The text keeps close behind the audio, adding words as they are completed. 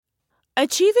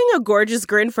Achieving a gorgeous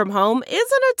grin from home isn't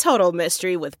a total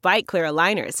mystery with Bite Clear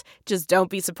aligners. Just don't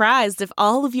be surprised if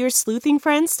all of your sleuthing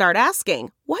friends start asking,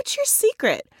 "What's your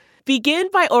secret?" Begin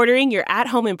by ordering your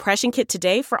at-home impression kit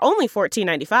today for only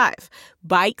 $14.95.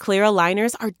 Bite Clear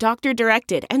aligners are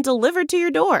doctor-directed and delivered to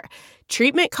your door.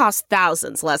 Treatment costs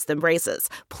thousands less than braces.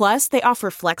 Plus, they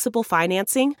offer flexible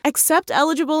financing, accept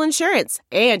eligible insurance,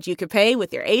 and you can pay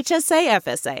with your HSA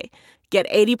FSA. Get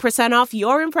 80% off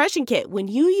your impression kit when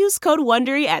you use code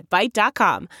WONDERY at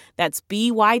Byte.com. That's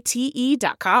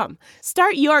BYTE.com.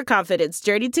 Start your confidence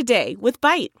journey today with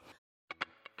Byte.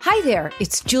 Hi there,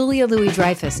 it's Julia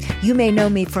Louis-Dreyfus. You may know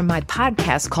me from my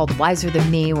podcast called Wiser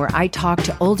Than Me, where I talk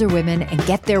to older women and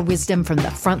get their wisdom from the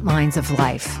front lines of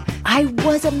life. I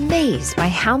was amazed by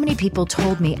how many people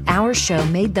told me our show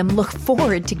made them look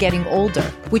forward to getting older,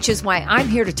 which is why I'm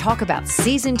here to talk about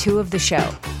season 2 of the show.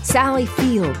 Sally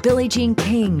Field, Billie Jean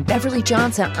King, Beverly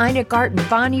Johnson, Ina Garten,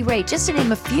 Bonnie Raitt, just to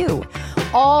name a few.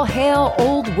 All hail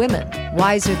old women.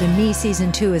 Wiser Than Me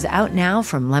season 2 is out now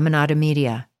from Lemonada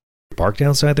Media. Parked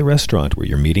outside the restaurant where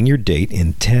you're meeting your date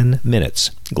in 10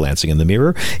 minutes. Glancing in the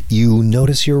mirror, you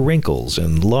notice your wrinkles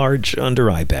and large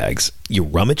under-eye bags. You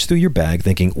rummage through your bag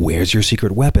thinking, where's your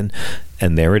secret weapon?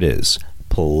 And there it is.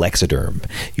 Plexiderm.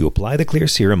 You apply the clear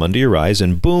serum under your eyes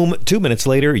and boom, 2 minutes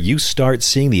later, you start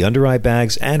seeing the under-eye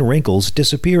bags and wrinkles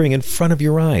disappearing in front of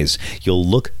your eyes. You'll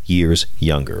look years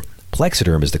younger.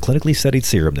 Plexiderm is the clinically studied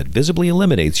serum that visibly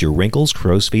eliminates your wrinkles,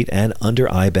 crow's feet, and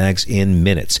under-eye bags in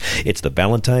minutes. It's the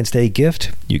Valentine's Day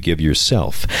gift you give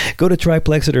yourself. Go to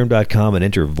tryplexiderm.com and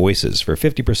enter VOICES for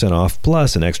 50% off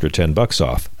plus an extra $10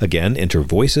 off. Again, enter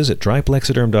VOICES at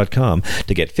tryplexiderm.com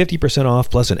to get 50% off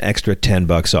plus an extra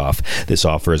 $10 off. This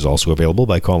offer is also available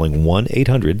by calling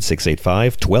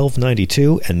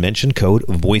 1-800-685-1292 and mention code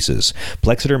VOICES.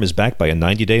 Plexiderm is backed by a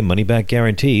 90-day money-back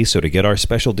guarantee, so to get our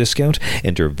special discount,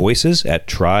 enter VOICES at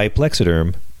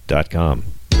tryplexiderm.com.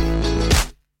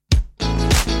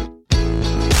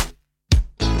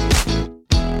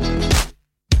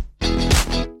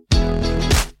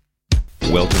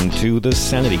 Welcome to the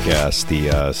Sanity-Cast,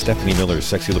 the Stephanie Miller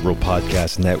Sexy Liberal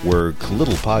Podcast Network,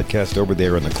 little podcast over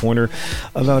there in the corner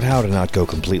about how to not go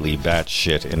completely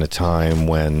batshit in a time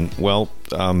when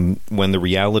the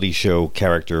reality show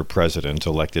character president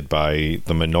elected by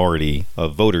the minority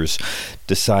of voters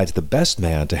decides the best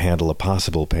man to handle a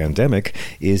possible pandemic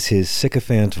is his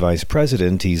sycophant vice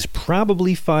president he's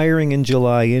probably firing in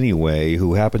July anyway,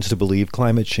 who happens to believe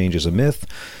climate change is a myth,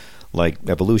 like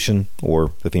evolution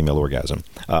or the female orgasm.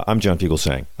 I'm John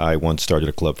Fugelsang. I once started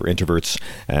a club for introverts,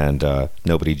 and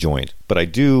nobody joined. But I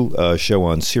do a show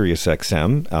on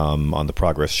SiriusXM on the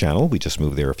Progress Channel. We just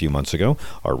moved there a few months ago.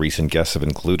 Our recent guests have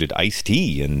included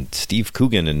Ice-T and Steve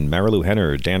Coogan and Marilu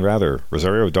Henner, Dan Rather,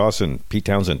 Rosario Dawson, Pete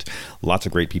Townsend. Lots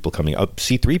of great people coming up.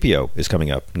 C-3PO is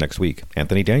coming up next week.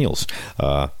 Anthony Daniels.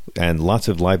 And lots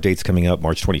of live dates coming up.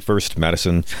 March 21st,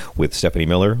 Madison with Stephanie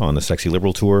Miller on the Sexy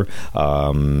Liberal Tour.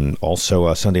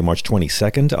 Also, Sunday, March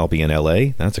 22nd, I'll be in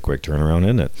L.A. That's a quick turnaround,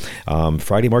 isn't it?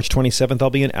 Friday, March 27th, I'll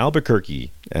be in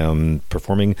Albuquerque,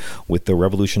 performing with the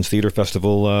Revolutions Theater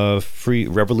Festival, Free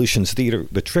Revolutions Theater,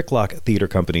 the Tricklock Theater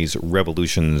Company's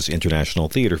Revolutions International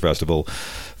Theater Festival,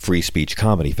 Free Speech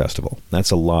Comedy Festival.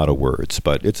 That's a lot of words,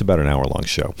 but it's about an hour-long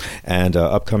show. And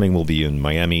upcoming will be in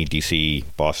Miami, D.C.,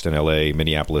 Boston, L.A.,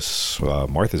 Minneapolis,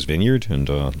 Martha's Vineyard, and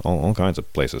all kinds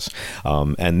of places.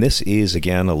 And this is,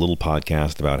 again, a little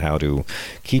podcast about how to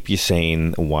keep you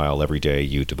sane while every day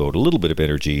you devote a little bit of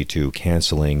energy to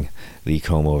canceling the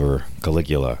comb-over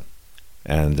Caligula.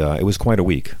 And it was quite a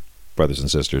week, brothers and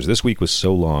sisters. This week was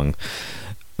so long.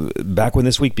 Back when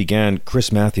this week began,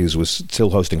 Chris Matthews was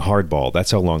still hosting Hardball. That's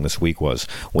how long this week was.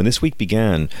 When this week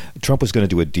began, Trump was going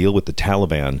to do a deal with the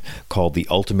Taliban called the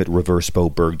Ultimate Reverse Bo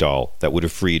Bergdahl that would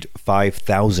have freed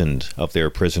 5,000 of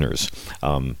their prisoners.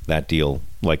 That deal,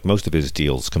 like most of his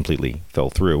deals, completely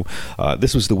fell through.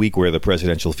 This was the week where the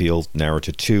presidential field narrowed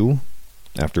to 2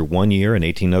 after 1 year and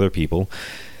 18 other people.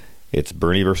 It's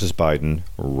Bernie versus Biden,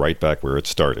 right back where it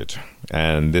started.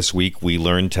 And this week, we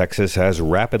learned Texas has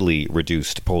rapidly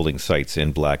reduced polling sites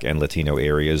in Black and Latino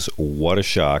areas. What a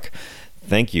shock.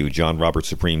 Thank you, John Roberts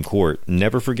Supreme Court.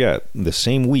 Never forget, the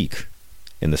same week,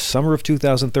 in the summer of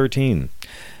 2013,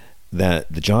 that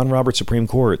the John Roberts Supreme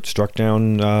Court struck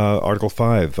down Article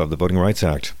 5 of the Voting Rights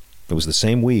Act. It was the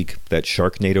same week that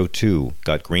Sharknado 2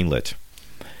 got greenlit.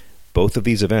 Both of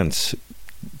these events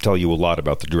tell you a lot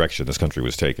about the direction this country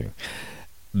was taking.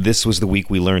 This was the week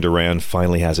we learned Iran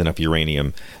finally has enough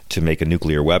uranium to make a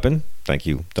nuclear weapon. Thank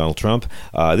you, Donald Trump.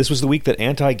 This was the week that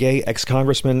anti-gay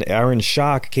ex-Congressman Aaron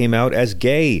Schock came out as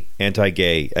gay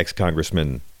anti-gay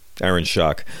ex-Congressman Aaron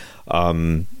Schock.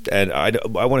 And I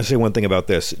want to say one thing about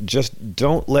this. Just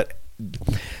don't let...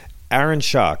 Aaron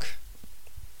Schock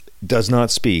does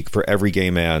not speak for every gay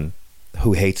man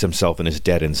who hates himself and is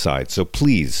dead inside. So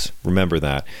please remember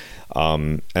that.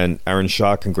 And Aaron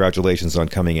Schock, congratulations on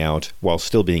coming out while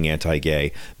still being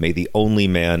anti-gay. May the only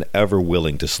man ever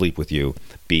willing to sleep with you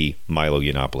be Milo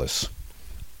Yiannopoulos.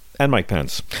 And Mike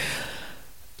Pence.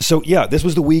 So, yeah, this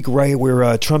was the week, right,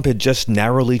 where Trump had just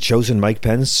narrowly chosen Mike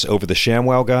Pence over the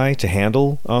ShamWow guy to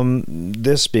handle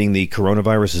this, being the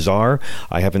coronavirus czar.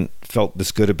 I haven't felt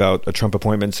this good about a Trump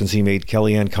appointment since he made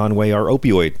Kellyanne Conway our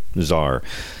opioid czar.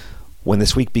 When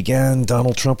this week began,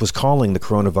 Donald Trump was calling the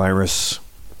coronavirus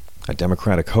a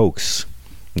Democratic hoax.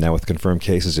 Now with confirmed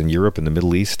cases in Europe and the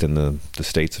Middle East and the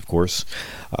States, of course.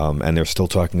 And they're still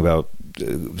talking about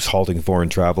halting foreign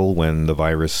travel when the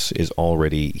virus is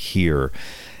already here.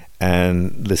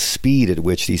 And the speed at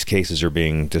which these cases are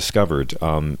being discovered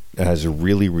has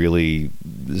really, really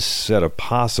set a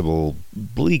possible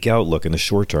bleak outlook in the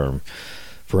short term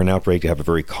for an outbreak to have a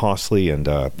very costly and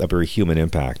a very human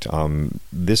impact.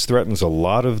 This threatens a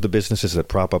lot of the businesses that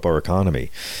prop up our economy,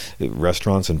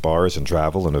 restaurants and bars and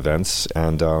travel and events.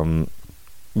 And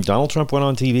Donald Trump went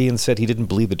on TV and said he didn't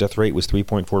believe the death rate was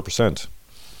 3.4%,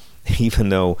 even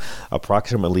though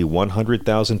approximately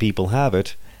 100,000 people have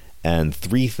it and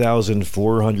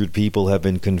 3,400 people have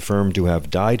been confirmed to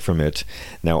have died from it.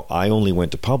 Now, I only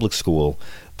went to public school,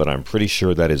 but I'm pretty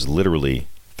sure that is literally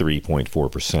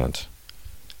 3.4%.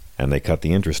 And they cut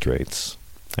the interest rates,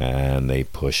 and they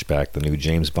pushed back the new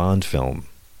James Bond film.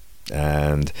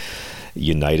 And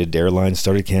United Airlines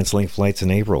started canceling flights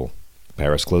in April.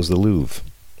 Paris closed the Louvre.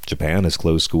 Japan has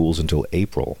closed schools until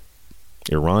April.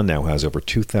 Iran now has over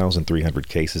 2,300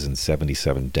 cases and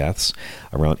 77 deaths.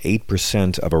 Around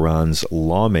 8% of Iran's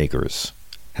lawmakers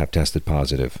have tested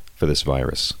positive for this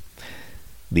virus.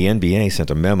 The NBA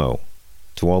sent a memo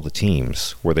to all the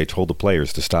teams where they told the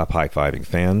players to stop high-fiving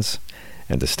fans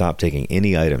and to stop taking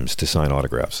any items to sign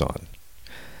autographs on.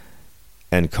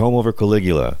 And comb over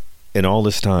Caligula, in all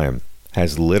this time,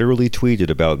 has literally tweeted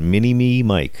about Mini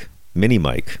Mike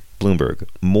Bloomberg,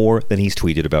 more than he's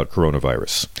tweeted about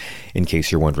coronavirus. In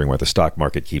case you're wondering why the stock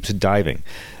market keeps diving.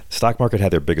 The stock market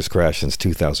had their biggest crash since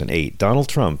 2008. Donald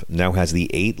Trump now has the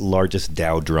 8th largest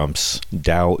Dow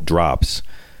drops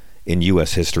in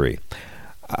U.S. history.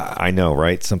 I know,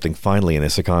 right? Something finally in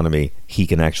this economy he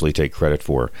can actually take credit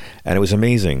for. And it was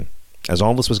amazing as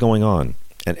all this was going on.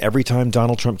 And every time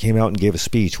Donald Trump came out and gave a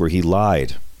speech where he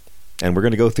lied, and we're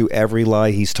going to go through every lie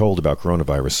he's told about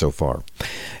coronavirus so far.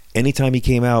 Anytime he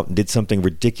came out and did something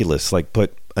ridiculous, like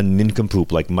put a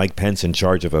nincompoop like Mike Pence in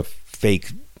charge of a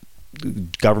fake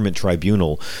government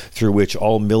tribunal through which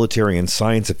all military and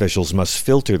science officials must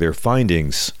filter their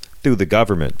findings through the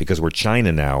government because we're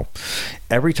China now.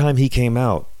 Every time he came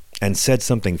out and said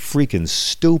something freaking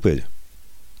stupid,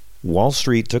 Wall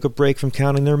Street took a break from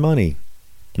counting their money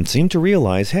and seemed to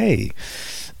realize, hey,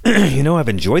 I've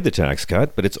enjoyed the tax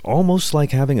cut, but it's almost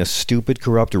like having a stupid,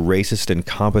 corrupt, racist,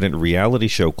 incompetent reality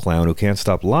show clown who can't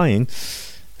stop lying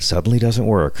suddenly doesn't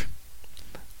work.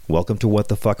 Welcome to What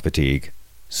the Fuck Fatigue,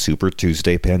 Super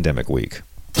Tuesday Pandemic Week.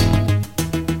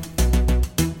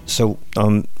 So,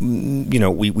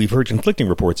 we've heard conflicting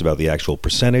reports about the actual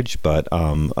percentage, but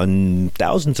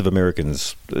thousands of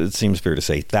Americans, it seems fair to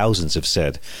say, thousands have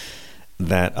said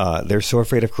that they're so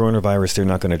afraid of coronavirus they're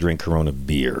not going to drink Corona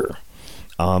beer.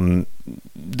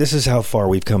 This is how far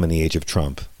we've come in the age of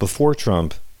Trump. Before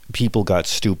Trump, people got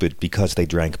stupid because they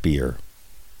drank beer.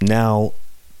 Now,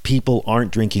 people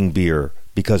aren't drinking beer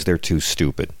because they're too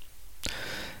stupid.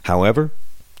 However,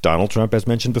 Donald Trump, as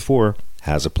mentioned before,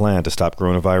 has a plan to stop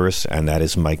coronavirus, and that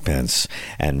is Mike Pence.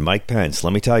 And Mike Pence,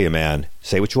 let me tell you, man,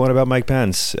 say what you want about Mike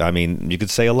Pence. I mean, you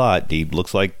could say a lot. He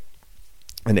looks like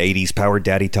an 80s power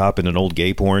daddy top in an old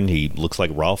gay porn. He looks like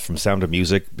Ralph from Sound of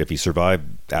Music if he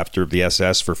survived after the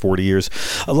SS for 40 years.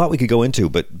 A lot we could go into,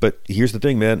 but here's the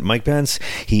thing, man. Mike Pence,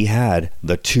 he had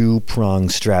the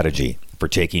two-pronged strategy for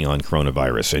taking on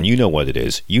coronavirus. And you know what it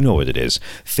is.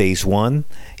 Phase 1,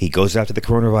 he goes after the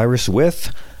coronavirus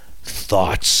with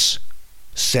thoughts.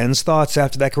 Sends thoughts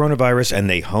after that coronavirus, and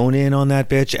they hone in on that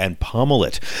bitch and pummel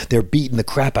it. They're beating the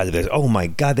crap out of it. Oh my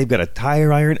God, they've got a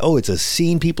tire iron. Oh, it's a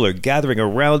scene. People are gathering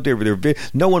around.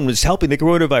 No one was helping the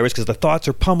coronavirus because the thoughts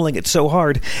are pummeling it so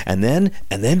hard. And then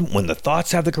when the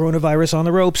thoughts have the coronavirus on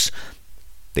the ropes,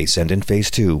 they send in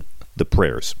phase 2, the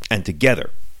prayers. And together,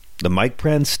 the Mike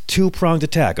Pence two-pronged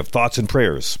attack of thoughts and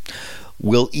prayers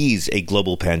will ease a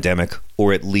global pandemic,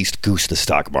 or at least goose the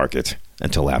stock market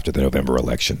until after the November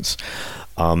elections.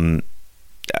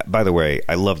 By the way,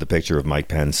 I love the picture of Mike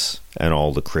Pence and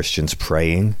all the Christians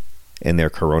praying in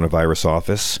their coronavirus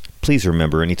office Please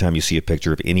remember, anytime you see a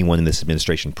picture of anyone in this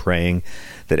administration praying,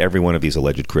 that every one of these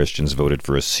alleged Christians voted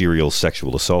for a serial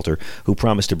sexual assaulter who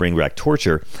promised to bring back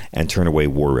torture and turn away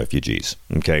war refugees.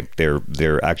 Okay,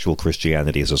 their actual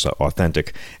Christianity is as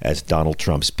authentic as Donald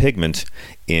Trump's pigment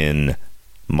in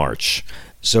March.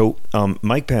 So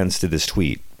Mike Pence did this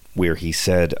tweet where he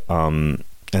said, and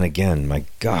again, my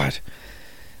God.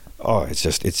 Oh, it's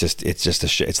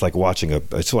like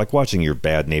watching your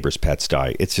bad neighbor's pets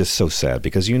die. It's just so sad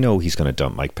because you know he's going to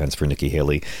dump Mike Pence for Nikki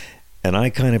Haley. And I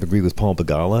kind of agree with Paul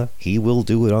Begala. He will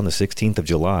do it on the 16th of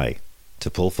July to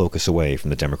pull focus away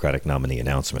from the Democratic nominee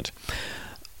announcement.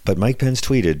 But Mike Pence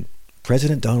tweeted,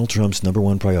 President Donald Trump's number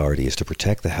one priority is to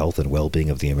protect the health and well-being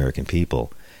of the American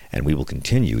people, and we will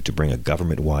continue to bring a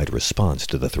government-wide response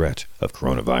to the threat of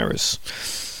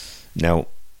coronavirus. Now,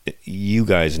 you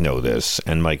guys know this,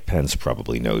 and Mike Pence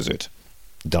probably knows it.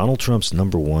 Donald Trump's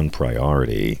number one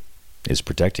priority is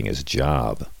protecting his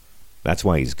job. That's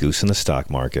why he's goosing the stock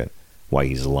market, why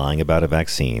he's lying about a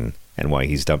vaccine, and why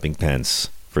he's dumping Pence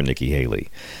for Nikki Haley.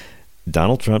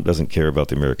 Donald Trump doesn't care about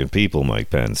the American people, Mike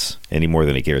Pence, any more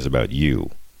than he cares about you.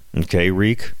 Okay,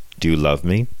 Reek? Do you love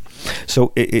me?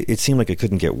 So it seemed like it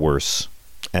couldn't get worse.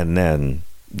 And then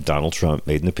Donald Trump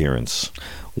made an appearance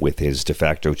with his de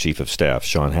facto chief of staff,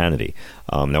 Sean Hannity.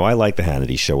 Now, I like the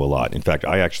Hannity show a lot. In fact,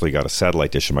 I actually got a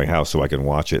satellite dish in my house so I can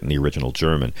watch it in the original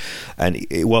German. And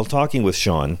while talking with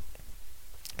Sean,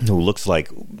 who looks like,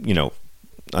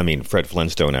 Fred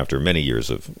Flintstone after many years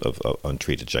of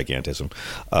untreated gigantism,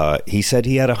 he said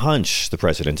he had a hunch, the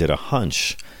president did, a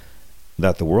hunch,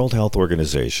 that the World Health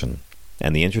Organization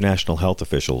and the international health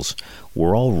officials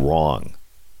were all wrong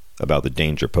about the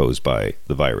danger posed by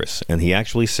the virus. And he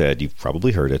actually said, you've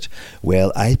probably heard it,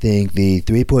 well, I think the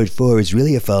 3.4 is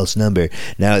really a false number.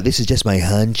 Now, this is just my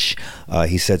hunch.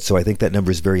 He said, so I think that number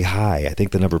is very high. I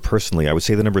think the number, personally, I would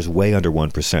say the number is way under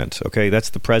 1%. Okay, that's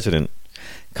the president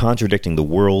contradicting the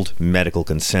world medical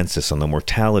consensus on the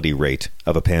mortality rate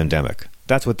of a pandemic.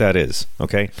 That's what that is,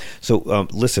 okay? So,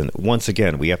 listen, once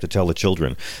again, we have to tell the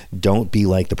children, don't be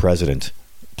like the president.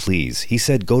 Please. He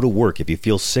said, go to work. If you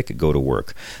feel sick, go to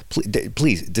work.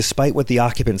 Please, despite what the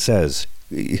occupant says,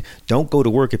 don't go to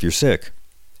work if you're sick.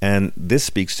 And this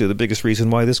speaks to the biggest reason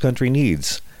why this country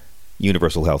needs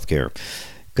universal health care.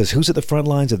 Because who's at the front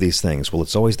lines of these things? Well,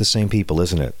 it's always the same people,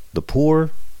 isn't it? The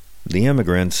poor, the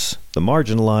immigrants, the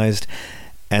marginalized,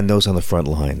 and those on the front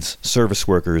lines, service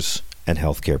workers and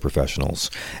healthcare professionals.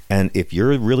 And if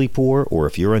you're really poor or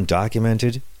if you're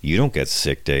undocumented, you don't get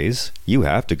sick days. You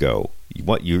have to go.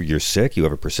 What, you're sick, you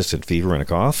have a persistent fever and a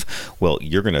cough? Well,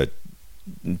 you're going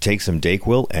to take some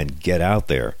Dayquil and get out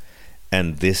there.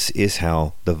 And this is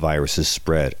how the virus is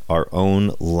spread. Our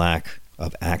own lack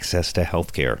of access to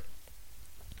healthcare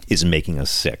is making us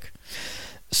sick.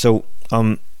 So,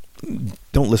 don't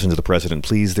listen to the president,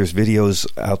 please. There's videos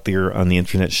out there on the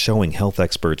internet showing health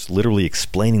experts literally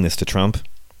explaining this to Trump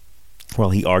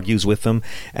while he argues with them,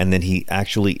 and then he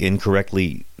actually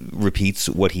incorrectly repeats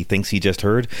what he thinks he just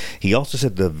heard. He also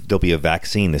said there'll be a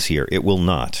vaccine this year. It will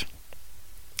not.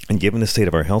 And given the state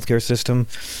of our healthcare system,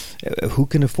 who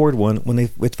can afford one when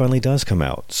it finally does come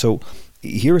out? So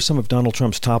here are some of Donald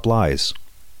Trump's top lies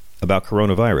about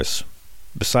coronavirus,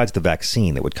 besides the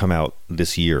vaccine that would come out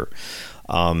this year.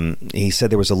 He said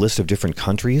there was a list of different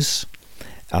countries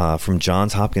from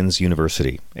Johns Hopkins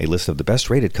University, a list of the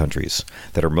best-rated countries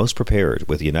that are most prepared,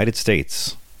 with the United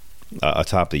States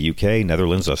atop the UK,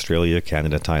 Netherlands, Australia,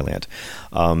 Canada, Thailand.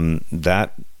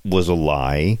 That was a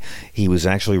lie. He was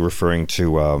actually referring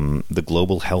to the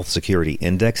Global Health Security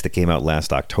Index that came out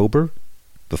last October.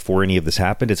 Before any of this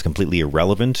happened, it's completely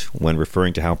irrelevant when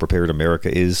referring to how prepared America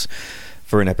is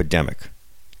for an epidemic.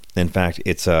 In fact,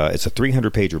 it's a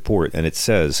 300-page report, and it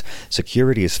says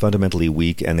security is fundamentally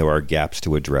weak and there are gaps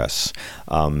to address.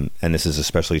 And this is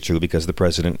especially true because the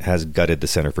president has gutted the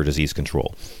Center for Disease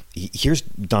Control. Here's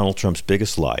Donald Trump's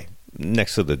biggest lie,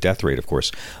 next to the death rate, of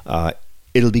course.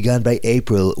 It'll be gone by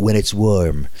April when it's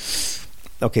warm.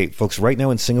 Okay, folks, right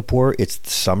now in Singapore, it's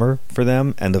summer for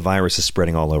them, and the virus is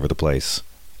spreading all over the place.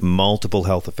 Multiple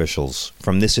health officials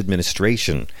from this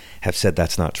administration have said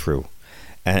that's not true.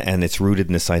 And it's rooted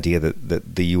in this idea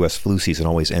that the U.S. flu season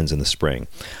always ends in the spring.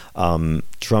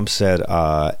 Trump said,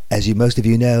 as most of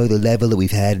you know, the level that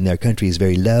we've had in our country is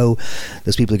very low.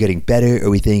 Those people are getting better, or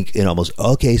we think in almost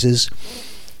all cases.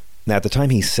 Now, at the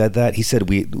time he said that, he said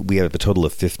we have a total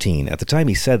of 15. At the time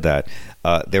he said that,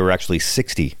 there were actually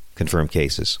 60 confirmed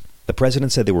cases. The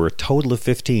president said there were a total of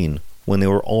 15 when there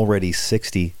were already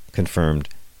 60 confirmed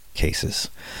cases.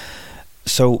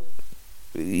 So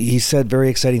he said very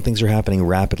exciting things are happening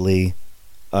rapidly.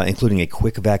 including a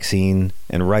quick vaccine.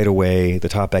 And right away, the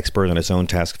top expert on his own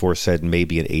task force said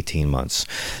maybe in 18 months.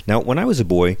 Now, when I was a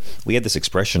boy, we had this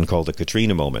expression called the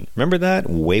Katrina moment. Remember that?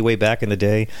 Way back in the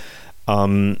day?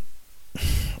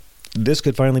 This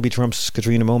could finally be Trump's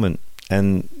Katrina moment.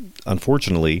 And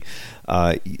unfortunately,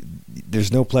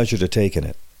 there's no pleasure to take in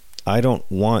it. I don't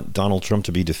want Donald Trump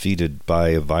to be defeated by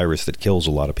a virus that kills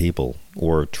a lot of people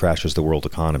or trashes the world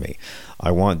economy. I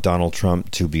want Donald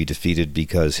Trump to be defeated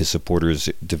because his supporters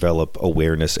develop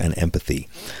awareness and empathy.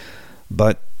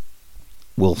 But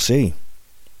we'll see.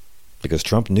 Because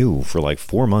Trump knew for like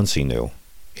 4 months he knew.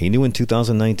 He knew in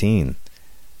 2019.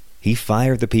 He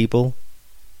fired the people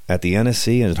at the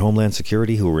NSC and at Homeland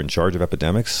Security who were in charge of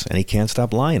epidemics, and he can't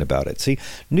stop lying about it. See,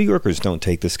 New Yorkers don't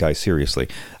take this guy seriously.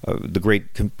 The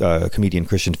great comedian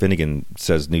Christian Finnegan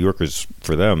says New Yorkers,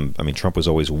 for them, I mean, Trump was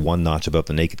always one notch above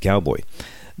the naked cowboy.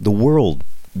 The world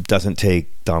doesn't take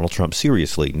Donald Trump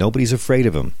seriously. Nobody's afraid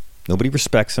of him. Nobody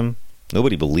respects him.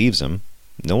 Nobody believes him.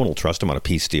 No one will trust him on a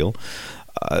peace deal.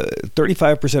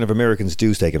 35% of Americans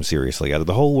do take him seriously. Out of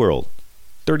the whole world,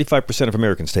 35% of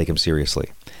Americans take him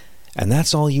seriously. And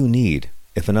that's all you need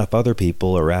if enough other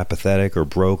people are apathetic or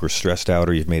broke or stressed out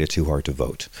or you've made it too hard to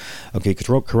vote. Okay,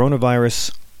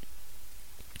 coronavirus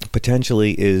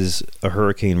potentially is a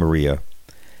Hurricane Maria,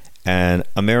 and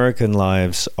American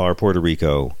lives are Puerto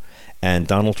Rico, and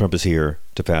Donald Trump is here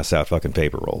to pass out fucking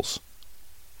paper rolls.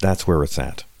 That's where it's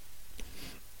at.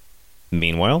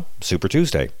 Meanwhile, Super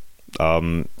Tuesday.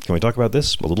 Can we talk about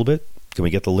this a little bit? Can we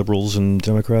get the liberals and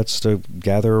Democrats to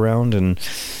gather around and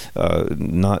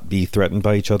not be threatened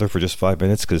by each other for just 5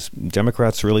 minutes? Because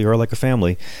Democrats really are like a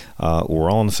family. We're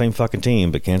all on the same fucking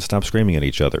team, but can't stop screaming at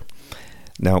each other.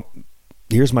 Now,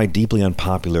 here's my deeply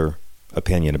unpopular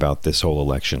opinion about this whole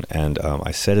election. And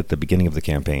I said at the beginning of the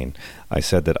campaign, I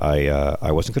said that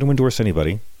I wasn't going to endorse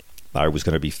anybody. I was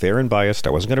going to be fair and biased. I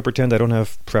wasn't going to pretend I don't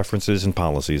have preferences and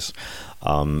policies.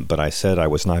 But I said I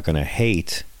was not going to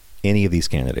hate any of these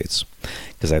candidates,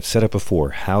 because I've said it before.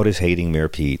 How does hating Mayor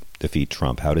Pete defeat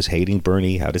Trump? How does hating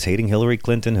Bernie? How does hating Hillary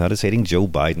Clinton? How does hating Joe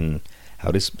Biden? How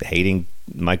does hating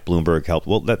Mike Bloomberg help?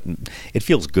 Well, it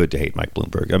feels good to hate Mike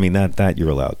Bloomberg. I mean, that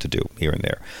you're allowed to do here and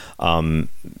there.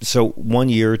 So 1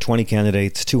 year, 20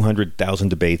 candidates, 200,000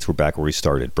 debates. We're back where we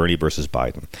started. Bernie versus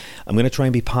Biden. I'm going to try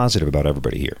and be positive about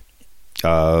everybody here.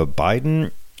 Biden,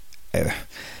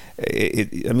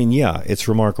 it's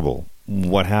remarkable.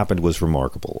 What happened was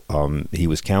remarkable. He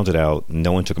was counted out.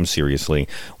 No one took him seriously.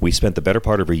 We spent the better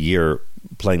part of a year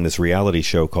playing this reality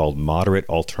show called Moderate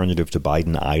Alternative to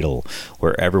Biden Idol,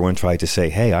 where everyone tried to say,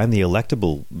 hey, I'm the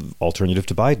electable alternative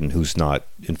to Biden, who's not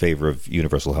in favor of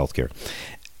universal health care.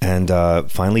 And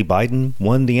finally, Biden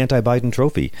won the anti-Biden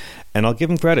trophy. And I'll give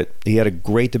him credit. He had a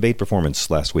great debate performance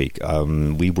last week.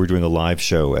 We were doing a live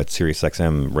show at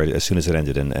SiriusXM right as soon as it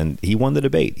ended, and he won the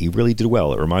debate. He really did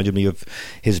well. It reminded me of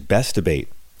his best debate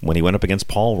when he went up against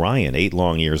Paul Ryan 8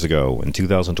 long years ago in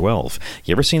 2012.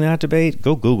 You ever seen that debate?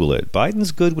 Go Google it.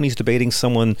 Biden's good when he's debating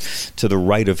someone to the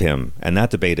right of him. And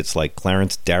that debate, it's like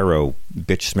Clarence Darrow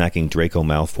bitch-smacking Draco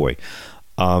Malfoy.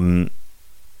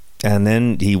 And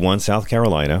then he won South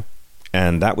Carolina,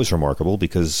 and that was remarkable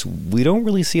because we don't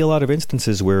really see a lot of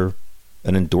instances where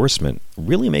an endorsement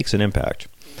really makes an impact.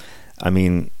 I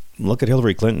mean, look at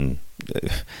Hillary Clinton.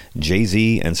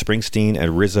 Jay-Z and Springsteen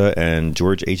and RZA and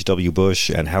George H.W.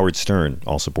 Bush and Howard Stern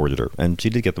all supported her, and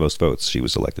she did get the most votes. She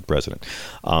was elected president.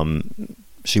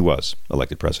 She was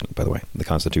elected president, by the way. The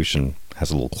Constitution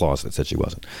has a little clause that said she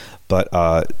wasn't. But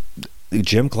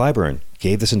Jim Clyburn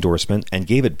gave this endorsement and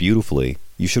gave it beautifully.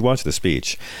 You should watch the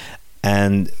speech.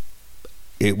 And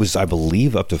it was, I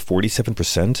believe, up to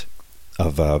 47%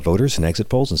 of voters in exit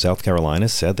polls in South Carolina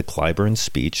said the Clyburn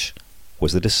speech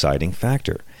was the deciding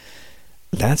factor.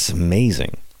 That's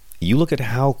amazing. You look at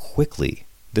how quickly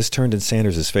this turned in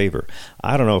Sanders' favor.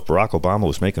 I don't know if Barack Obama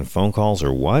was making phone calls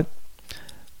or what,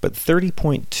 but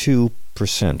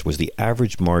 30.2% was the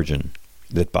average margin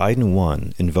that Biden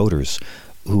won in voters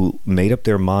who made up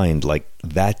their mind like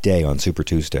that day on Super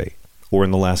Tuesday or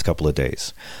in the last couple of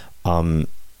days.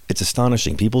 It's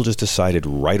astonishing. People just decided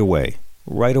right away.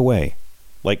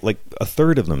 Like a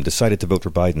third of them decided to vote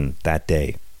for Biden that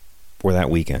day or that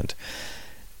weekend.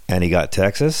 And he got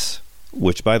Texas,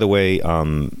 which, by the way,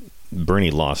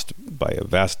 Bernie lost by a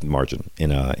vast margin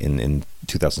in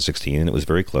 2016, and it was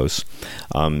very close.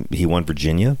 He won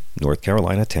Virginia, North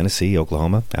Carolina, Tennessee,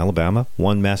 Oklahoma, Alabama,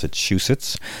 won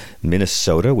Massachusetts,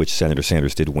 Minnesota, which Senator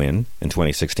Sanders did win in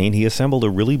 2016. He assembled a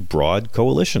really broad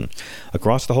coalition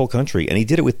across the whole country, and he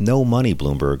did it with no money,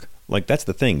 Bloomberg. Like, that's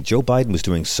the thing. Joe Biden was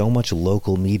doing so much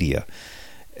local media,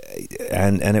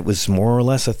 and it was more or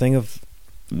less a thing of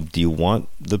Do you want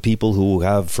the people who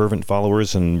have fervent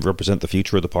followers and represent the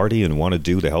future of the party and want to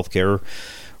do the healthcare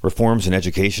reforms and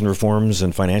education reforms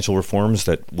and financial reforms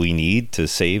that we need to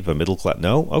save a middle class?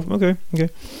 No? Oh, okay.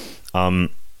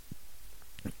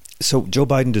 So Joe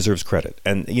Biden deserves credit.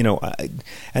 And,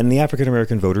 and the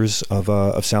African-American voters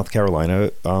of South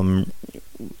Carolina,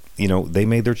 they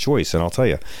made their choice. And I'll tell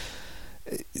you,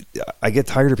 I get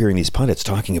tired of hearing these pundits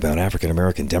talking about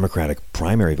African-American Democratic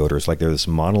primary voters like they're this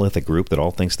monolithic group that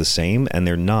all thinks the same, and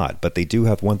they're not. But they do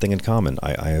have one thing in common,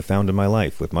 I have found in my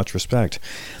life, with much respect.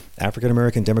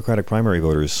 African-American Democratic primary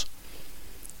voters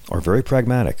are very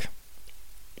pragmatic.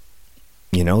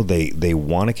 They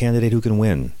want a candidate who can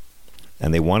win.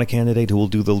 And they want a candidate who will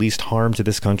do the least harm to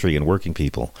this country and working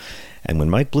people. And when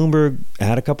Mike Bloomberg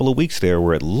had a couple of weeks there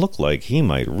where it looked like he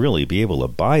might really be able to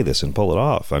buy this and pull it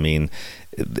off, I mean,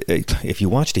 if you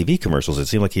watch TV commercials, it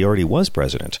seemed like he already was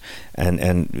president. And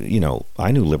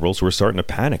I knew liberals who were starting to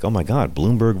panic. Oh, my God,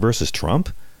 Bloomberg versus Trump?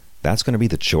 That's going to be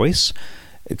the choice?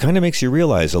 It kind of makes you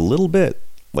realize a little bit,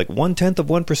 like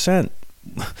 0.1%,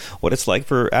 what it's like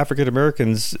for African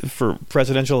Americans for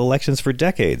presidential elections for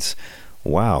decades.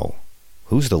 Wow.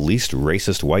 Who's the least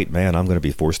racist white man I'm going to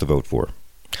be forced to vote for?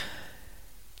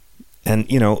 And,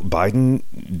 Biden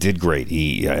did great.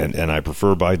 And I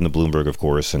prefer Biden to Bloomberg, of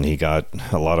course, and he got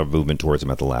a lot of movement towards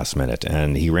him at the last minute.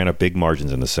 And he ran up big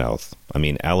margins in the South. I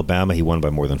mean, Alabama, he won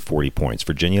by more than 40 points.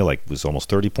 Virginia, was almost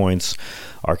 30 points.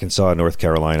 Arkansas, North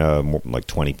Carolina, like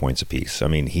 20 points apiece. I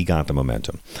mean, he got the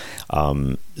momentum.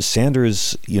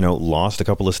 Sanders, lost a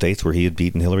couple of states where he had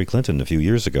beaten Hillary Clinton a few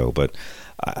years ago, but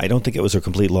I don't think it was a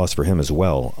complete loss for him as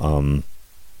well.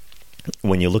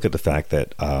 When you look at the fact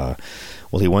that,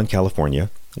 he won California,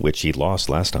 which he lost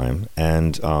last time,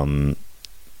 and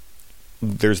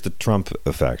there's the Trump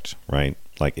effect, right?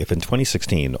 Like if in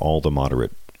 2016, all the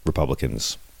moderate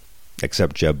Republicans,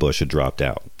 except Jeb Bush, had dropped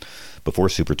out before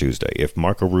Super Tuesday, if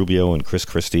Marco Rubio and Chris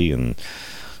Christie and,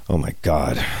 oh my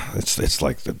God, it's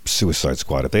like the Suicide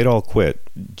Squad, if they'd all quit,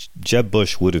 Jeb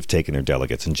Bush would have taken their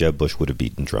delegates and Jeb Bush would have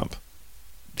beaten Trump.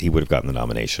 He would have gotten the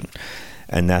nomination.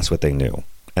 And that's what they knew.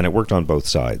 And it worked on both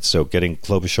sides. So getting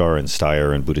Klobuchar and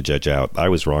Steyer and Buttigieg out, I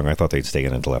was wrong. I thought they'd stay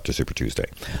in until after Super Tuesday.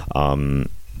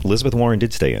 Elizabeth Warren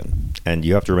did stay in. And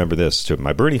you have to remember this, to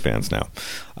my Bernie fans now.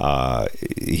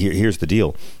 Here's the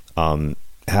deal.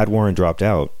 Had Warren dropped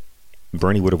out,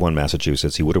 Bernie would have won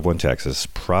Massachusetts. He would have won Texas.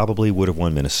 Probably would have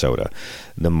won Minnesota.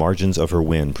 The margins of her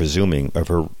win, presuming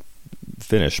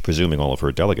all of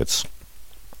her delegates,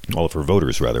 all of her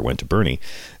voters, rather, went to Bernie,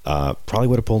 probably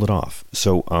would have pulled it off.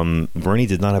 So Bernie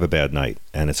did not have a bad night,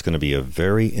 and it's going to be a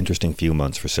very interesting few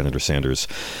months for Senator Sanders,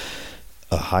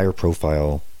 a higher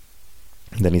profile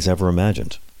than he's ever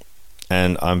imagined.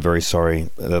 And I'm very sorry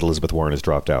that Elizabeth Warren has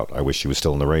dropped out. I wish she was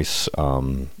still in the race,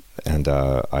 and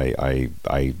I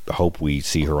hope we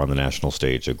see her on the national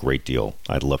stage a great deal.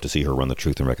 I'd love to see her run the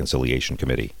Truth and Reconciliation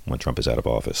Committee when Trump is out of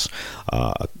office.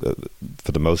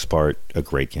 For the most part, a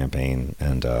great campaign,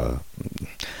 and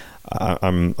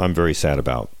I'm very sad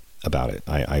about it.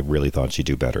 I really thought she'd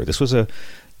do better. This was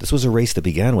a race that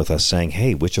began with us saying,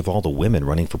 "Hey, which of all the women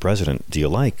running for president do you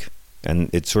like?" And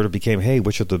it sort of became, "Hey,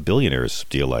 which of the billionaires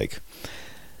do you like?"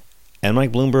 And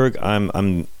Mike Bloomberg,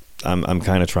 I'm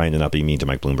kind of trying to not be mean to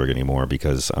Mike Bloomberg anymore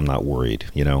because I'm not worried.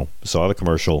 Saw the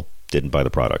commercial, didn't buy the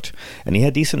product, and he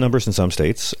had decent numbers in some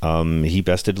states. He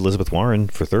bested Elizabeth Warren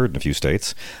for third in a few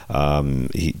states.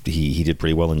 He did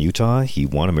pretty well in Utah. He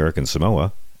won American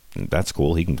Samoa. That's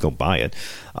cool. He can go buy it.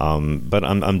 But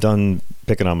I'm done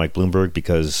picking on Mike Bloomberg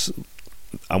because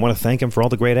I want to thank him for all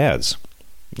the great ads.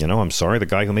 I'm sorry the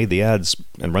guy who made the ads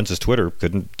and runs his Twitter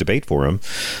couldn't debate for him.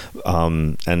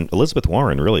 And Elizabeth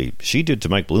Warren, really, she did to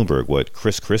Mike Bloomberg what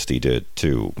Chris Christie did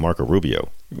to Marco Rubio.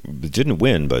 Didn't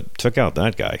win, but took out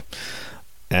that guy.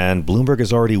 And Bloomberg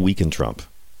has already weakened Trump.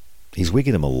 He's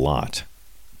weakened him a lot.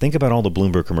 Think about all the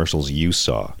Bloomberg commercials you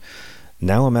saw.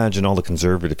 Now imagine all the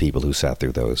conservative people who sat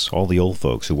through those, all the old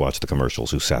folks who watched the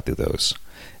commercials who sat through those.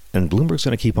 And Bloomberg's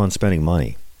going to keep on spending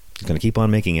money. He's going to keep on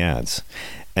making ads.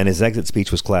 And his exit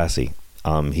speech was classy.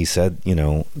 He said,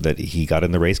 that he got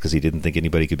in the race because he didn't think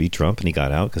anybody could beat Trump, and he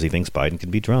got out because he thinks Biden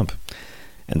can beat Trump.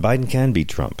 And Biden can beat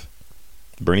Trump.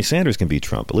 Bernie Sanders can beat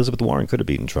Trump. Elizabeth Warren could have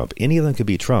beaten Trump. Any of them could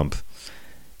beat Trump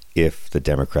if the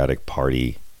Democratic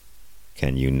Party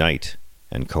can unite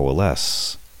and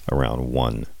coalesce around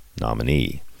one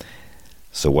nominee.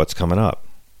 So what's coming up?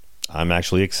 I'm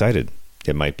actually excited.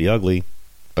 It might be ugly,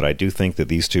 but I do think that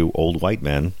these two old white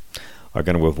men are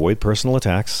going to avoid personal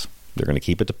attacks. They're going to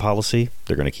keep it to policy.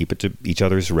 They're going to keep it to each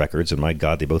other's records. And my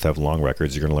God, they both have long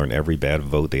records. You're going to learn every bad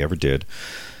vote they ever did.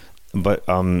 But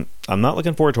I'm not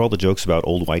looking forward to all the jokes about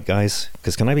old white guys,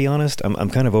 because can I be honest? I'm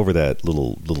kind of over that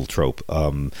little trope.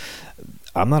 I'm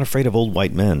not afraid of old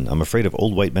white men. I'm afraid of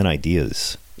old white men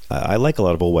ideas. I like a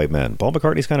lot of old white men. Paul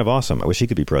McCartney's kind of awesome. I wish he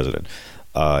could be president.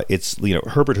 It's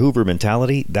Herbert Hoover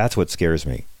mentality. That's what scares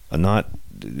me. Not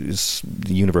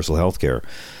universal health care.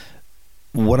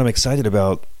 What I'm excited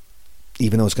about,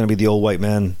 even though it's going to be the old white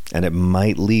man, and it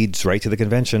might lead right to the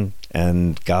convention,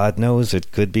 and God knows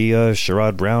it could be a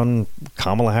Sherrod Brown,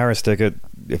 Kamala Harris ticket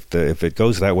if it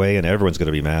goes that way, and everyone's going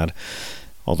to be mad.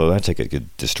 Although that ticket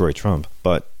could destroy Trump.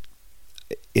 But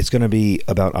it's going to be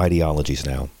about ideologies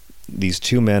now. These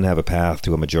two men have a path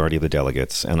to a majority of the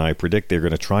delegates, and I predict they're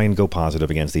going to try and go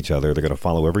positive against each other. They're going to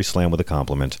follow every slam with a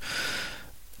compliment.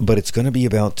 But it's going to be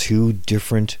about two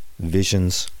different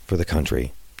visions for the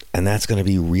country. And that's going to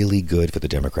be really good for the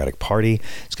Democratic Party.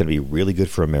 It's going to be really good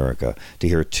for America to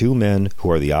hear two men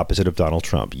who are the opposite of Donald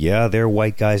Trump. Yeah, they're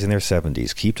white guys in their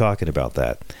 70s. Keep talking about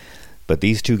that. But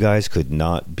these two guys could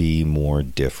not be more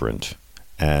different.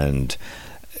 And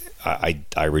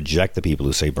I reject the people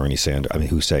who say Bernie Sanders,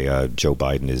 who say Joe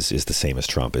Biden is the same as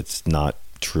Trump. It's not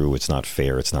true. It's not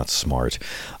fair. It's not smart.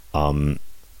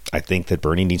 I think that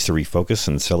Bernie needs to refocus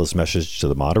and sell his message to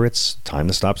the moderates. Time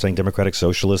to stop saying Democratic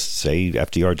Socialist. Say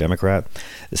FDR Democrat.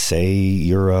 Say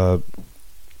you're a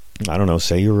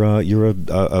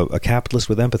capitalist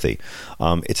with empathy.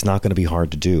 It's not going to be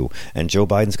hard to do. And Joe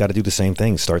Biden's got to do the same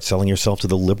thing. Start selling yourself to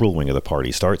the liberal wing of the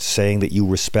party. Start saying that you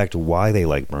respect why they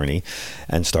like Bernie,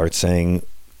 and start saying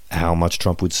how much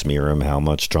Trump would smear him, how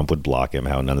much Trump would block him,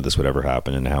 how none of this would ever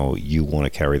happen, and how you want to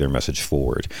carry their message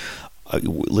forward.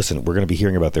 Listen, we're going to be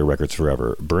hearing about their records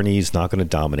forever. Bernie's not going to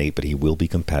dominate, but he will be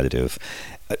competitive.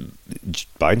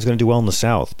 Biden's going to do well in the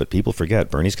South, but people forget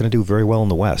Bernie's going to do very well in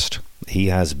the West. He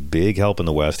has big help in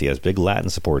the West. He has big Latin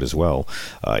support as well.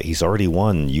 He's already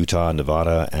won Utah,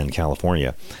 Nevada, and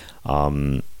California.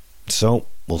 So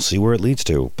we'll see where it leads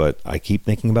to, but I keep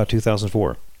thinking about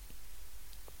 2004.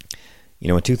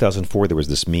 In 2004, there was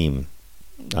this meme.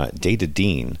 Data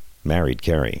Dean married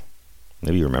Carrie.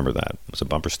 Maybe you remember that. It was a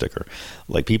bumper sticker.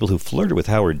 Like people who flirted with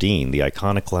Howard Dean, the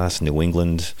iconoclast New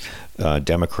England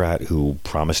Democrat who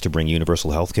promised to bring universal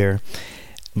health care.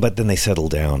 But then they settled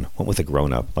down, went with a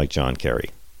grown-up like John Kerry.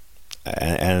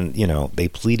 And they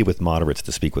pleaded with moderates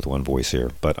to speak with one voice here.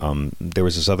 But there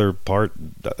was this other part,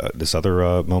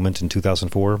 moment in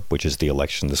 2004, which is the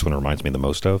election this one reminds me the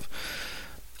most of,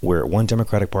 where at one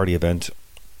Democratic Party event,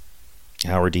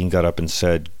 Howard Dean got up and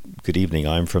said, "Good evening,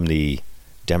 I'm from the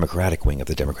Democratic wing of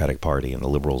the Democratic Party," and the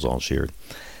liberals all cheered.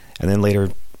 And then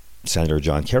later, Senator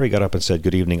John Kerry got up and said,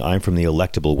 "Good evening, I'm from the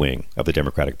electable wing of the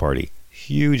Democratic Party."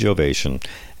 Huge ovation.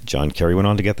 John Kerry went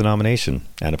on to get the nomination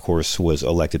and, of course, was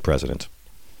elected president.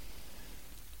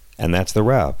 And that's the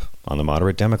wrap on the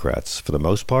moderate Democrats. For the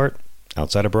most part,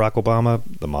 outside of Barack Obama,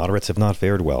 the moderates have not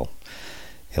fared well.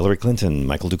 Hillary Clinton,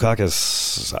 Michael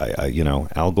Dukakis,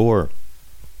 Al Gore,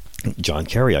 John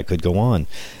Kerry, I could go on.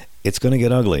 It's going to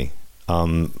get ugly.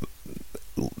 And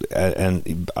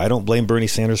I don't blame Bernie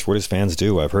Sanders for what his fans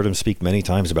do. I've heard him speak many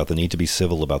times about the need to be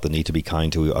civil, about the need to be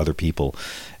kind to other people.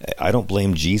 I don't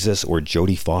blame Jesus or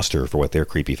Jodie Foster for what their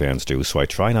creepy fans do, so I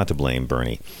try not to blame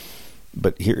Bernie.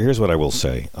 But here's what I will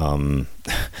say.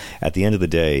 At the end of the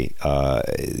day,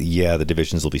 the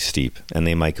divisions will be steep, and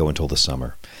they might go until the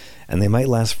summer. And they might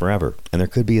last forever. And there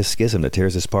could be a schism that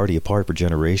tears this party apart for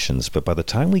generations. But by the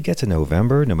time we get to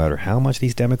November, no matter how much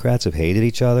these Democrats have hated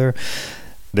each other,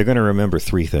 they're going to remember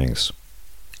three things.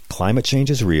 Climate change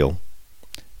is real.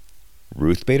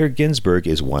 Ruth Bader Ginsburg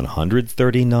is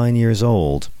 139 years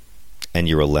old. And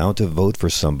you're allowed to vote for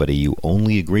somebody you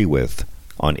only agree with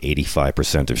on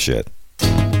 85% of shit.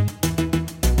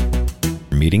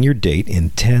 Meeting your date in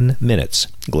 10 minutes.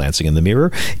 Glancing in the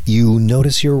mirror, you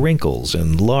notice your wrinkles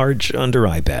and large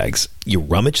under-eye bags. You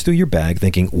rummage through your bag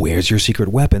thinking, where's your secret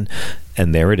weapon?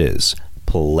 And there it is.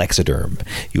 Plexiderm.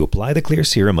 You apply the clear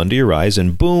serum under your eyes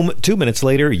and boom, 2 minutes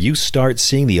later, you start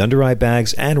seeing the under-eye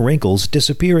bags and wrinkles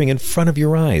disappearing in front of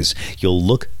your eyes. You'll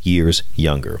look years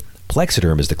younger.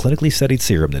 Plexiderm is the clinically studied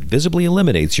serum that visibly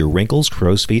eliminates your wrinkles,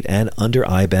 crow's feet, and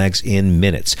under-eye bags in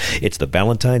minutes. It's the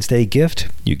Valentine's Day gift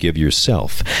you give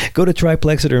yourself. Go to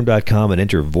tryplexiderm.com and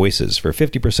enter VOICES for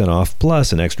 50% off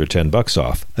plus an extra $10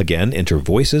 off. Again, enter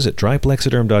VOICES at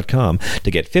tryplexiderm.com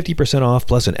to get 50% off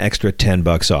plus an extra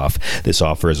 $10 off. This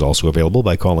offer is also available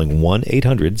by calling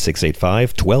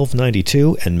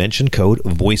 1-800-685-1292 and mention code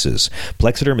VOICES.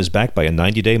 Plexiderm is backed by a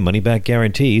 90-day money-back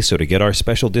guarantee, so to get our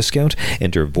special discount,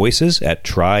 enter VOICES at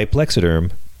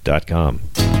tryplexiderm.com.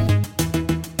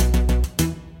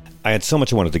 I had so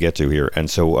much I wanted to get to here, and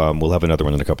so we'll have another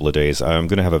one in a couple of days. I'm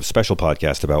going to have a special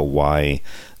podcast about why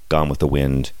Gone with the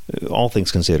Wind, all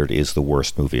things considered, is the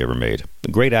worst movie ever made.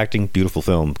 Great acting, beautiful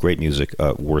film, great music,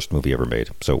 worst movie ever made.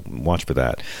 So watch for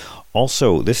that.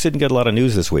 Also, this didn't get a lot of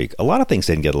news this week. A lot of things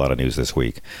didn't get a lot of news this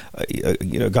week.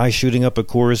 A guy shooting up a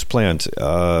Coors plant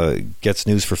gets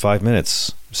news for 5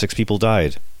 minutes. 6 people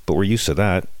died, but we're used to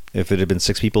that. If it had been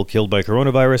 6 people killed by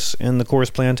coronavirus in the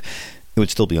Coors plant, it would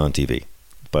still be on TV.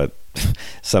 But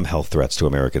some health threats to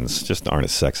Americans just aren't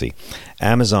as sexy.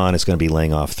 Amazon is going to be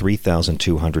laying off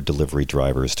 3,200 delivery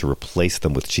drivers to replace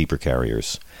them with cheaper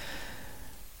carriers.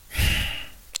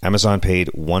 Amazon paid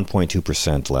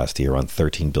 1.2% last year on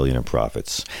 $13 billion in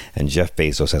profits. And Jeff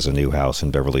Bezos has a new house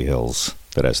in Beverly Hills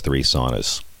that has 3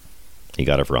 saunas. He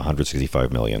got it for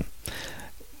 $165 million.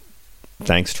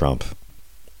 Thanks, Trump.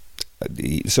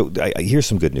 So here's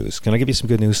some good news. Can I give you some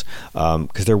good news?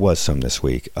 Because there was some this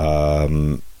week.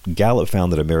 Gallup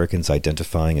found that Americans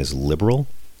identifying as liberal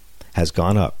has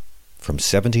gone up from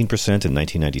 17% in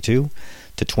 1992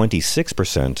 to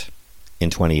 26% in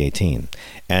 2018.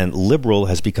 And liberal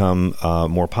has become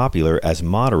more popular as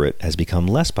moderate has become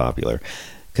less popular.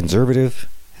 Conservative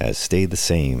has stayed the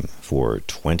same for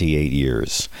 28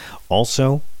 years.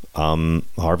 Also,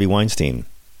 Harvey Weinstein,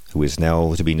 who is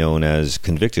now to be known as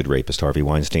convicted rapist Harvey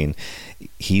Weinstein,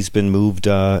 he's been moved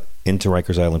into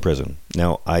Rikers Island Prison.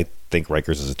 Now, I think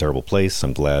Rikers is a terrible place.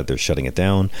 I'm glad they're shutting it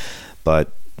down,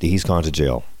 but he's gone to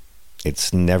jail.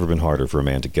 It's never been harder for a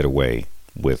man to get away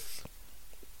with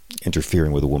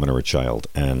interfering with a woman or a child.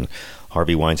 And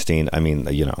Harvey Weinstein, I mean,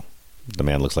 the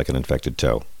man looks like an infected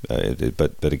toe.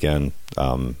 But again,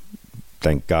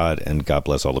 thank God, and God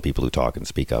bless all the people who talk and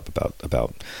speak up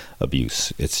about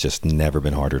abuse. It's just never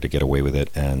been harder to get away with it.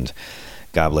 And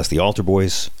God bless the altar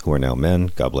boys who are now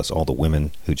men. God bless all the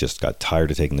women who just got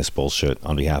tired of taking this bullshit.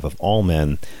 On behalf of all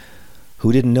men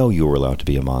who didn't know you were allowed to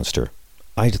be a monster,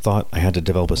 I thought I had to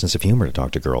develop a sense of humor to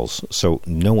talk to girls. So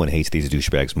no one hates these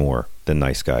douchebags more than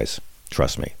nice guys.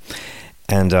 Trust me.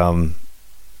 And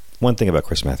one thing about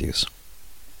Chris Matthews.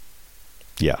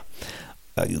 Yeah.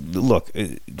 Look,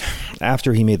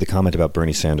 after he made the comment about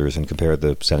Bernie Sanders and compared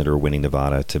the senator winning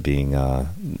Nevada to being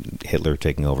Hitler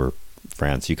taking over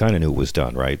France, you kind of knew it was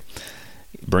done, right?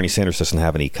 Bernie Sanders doesn't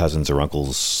have any cousins or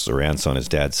uncles or aunts on his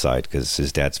dad's side because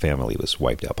his dad's family was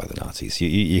wiped out by the Nazis.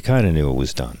 You kind of knew it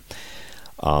was done.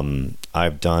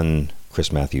 I've done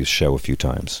Chris Matthews' show a few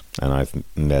times, and I've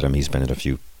met him. He's been in a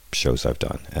few shows I've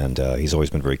done, and he's always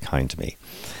been very kind to me.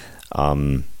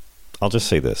 I'll just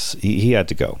say this. He had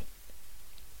to go.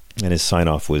 And his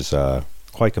sign-off was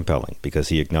quite compelling because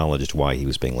he acknowledged why he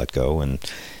was being let go, and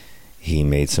he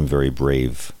made some very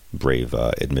brave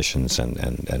admissions,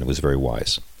 and it was very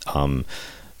wise.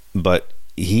 But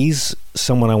he's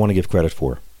someone I want to give credit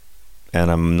for, and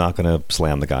I'm not going to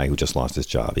slam the guy who just lost his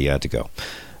job. He had to go.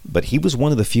 But he was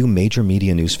one of the few major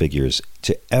media news figures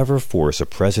to ever force a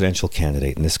presidential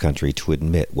candidate in this country to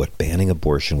admit what banning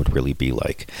abortion would really be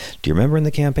like. Do you remember in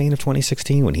the campaign of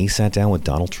 2016 when he sat down with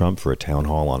Donald Trump for a town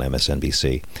hall on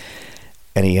MSNBC?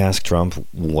 And he asked Trump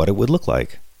what it would look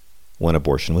like when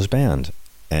abortion was banned.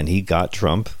 And he got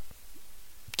Trump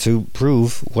to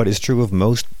prove what is true of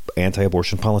most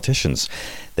anti-abortion politicians.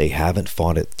 They haven't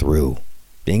fought it through.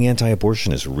 Being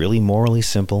anti-abortion is really morally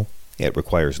simple. It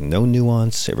requires no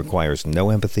nuance. It requires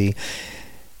no empathy.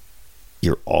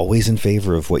 You're always in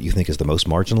favor of what you think is the most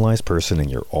marginalized person, and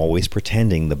you're always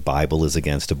pretending the Bible is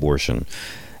against abortion.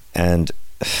 And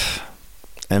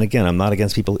again, I'm not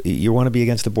against people. You want to be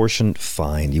against abortion?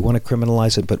 Fine. You want to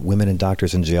criminalize it, but women and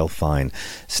doctors in jail? Fine.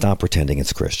 Stop pretending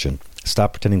it's Christian.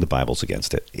 Stop pretending the Bible's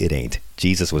against it. It ain't.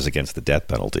 Jesus was against the death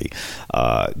penalty.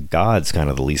 God's kind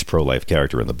of the least pro-life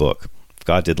character in the book. If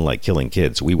God didn't like killing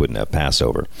kids, we wouldn't have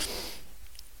Passover.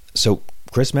 So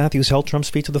Chris Matthews held Trump's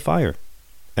feet to the fire.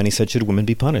 And he said, should women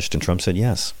be punished? And Trump said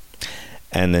yes.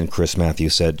 And then Chris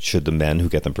Matthews said, should the men who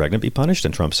get them pregnant be punished?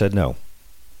 And Trump said no.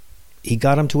 He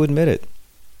got him to admit it.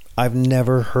 I've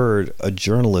never heard a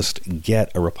journalist get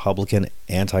a Republican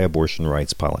anti-abortion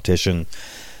rights politician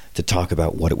to talk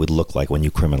about what it would look like when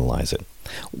you criminalize it.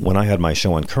 When I had my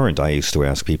show on Current, I used to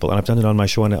ask people, and I've done it on my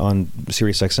show on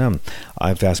SiriusXM,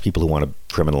 I've asked people who want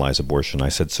to criminalize abortion. I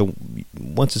said, so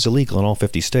once it's illegal in all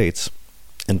 50 states,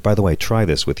 and by the way, try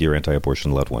this with your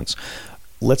anti-abortion loved ones.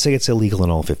 Let's say it's illegal in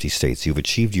all 50 states. You've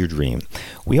achieved your dream.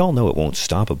 We all know it won't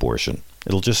stop abortion.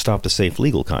 It'll just stop the safe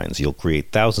legal kinds. You'll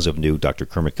create thousands of new Dr.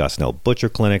 Kermit Gosnell butcher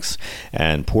clinics,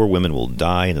 and poor women will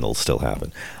die, and it'll still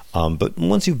happen. But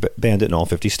once you've banned it in all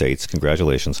 50 states,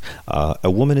 congratulations,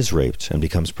 a woman is raped and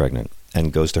becomes pregnant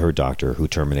and goes to her doctor who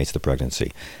terminates the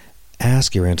pregnancy.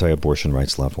 Ask your anti-abortion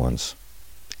rights loved ones,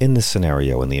 in this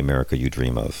scenario in the America you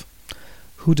dream of,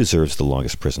 who deserves the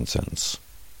longest prison sentence?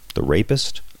 The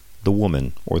rapist the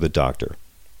woman, or the doctor?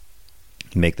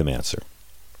 Make them answer.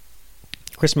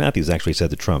 Chris Matthews actually said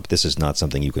to Trump, this is not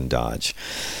something you can dodge.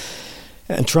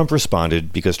 And Trump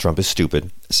responded, because Trump is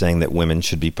stupid, saying that women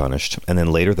should be punished. And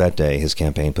then later that day, his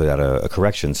campaign put out a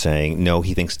correction saying, no,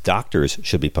 he thinks doctors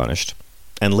should be punished.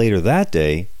 And later that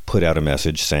day, put out a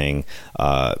message saying,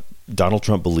 Donald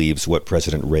Trump believes what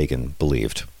President Reagan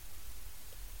believed.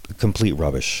 Complete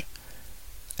rubbish.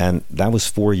 And that was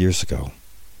 4 years ago.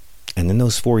 And in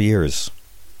those 4 years,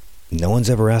 no one's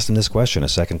ever asked him this question a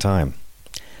second time.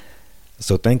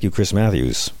 So thank you, Chris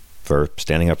Matthews, for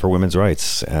standing up for women's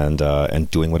rights and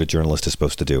doing what a journalist is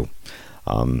supposed to do.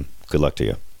 Good luck to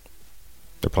you.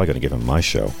 They're probably going to give him my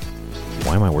show.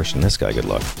 Why am I wishing this guy good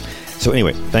luck? So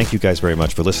anyway, thank you guys very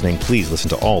much for listening. Please listen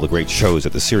to all the great shows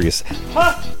at the Sirius.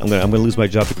 I'm gonna lose my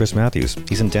job to Chris Matthews.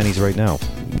 He's in Denny's right now.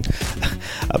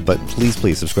 But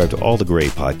please subscribe to all the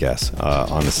great podcasts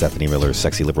on the Stephanie Miller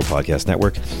Sexy Liberal Podcast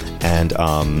Network. And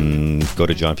go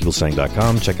to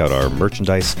johnpeeblesang.com. Check out our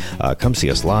merchandise. Come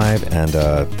see us live. And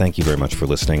thank you very much for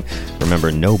listening.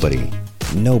 Remember,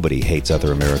 nobody hates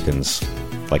other Americans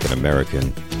like an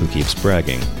American who keeps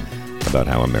bragging about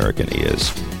how American he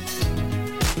is.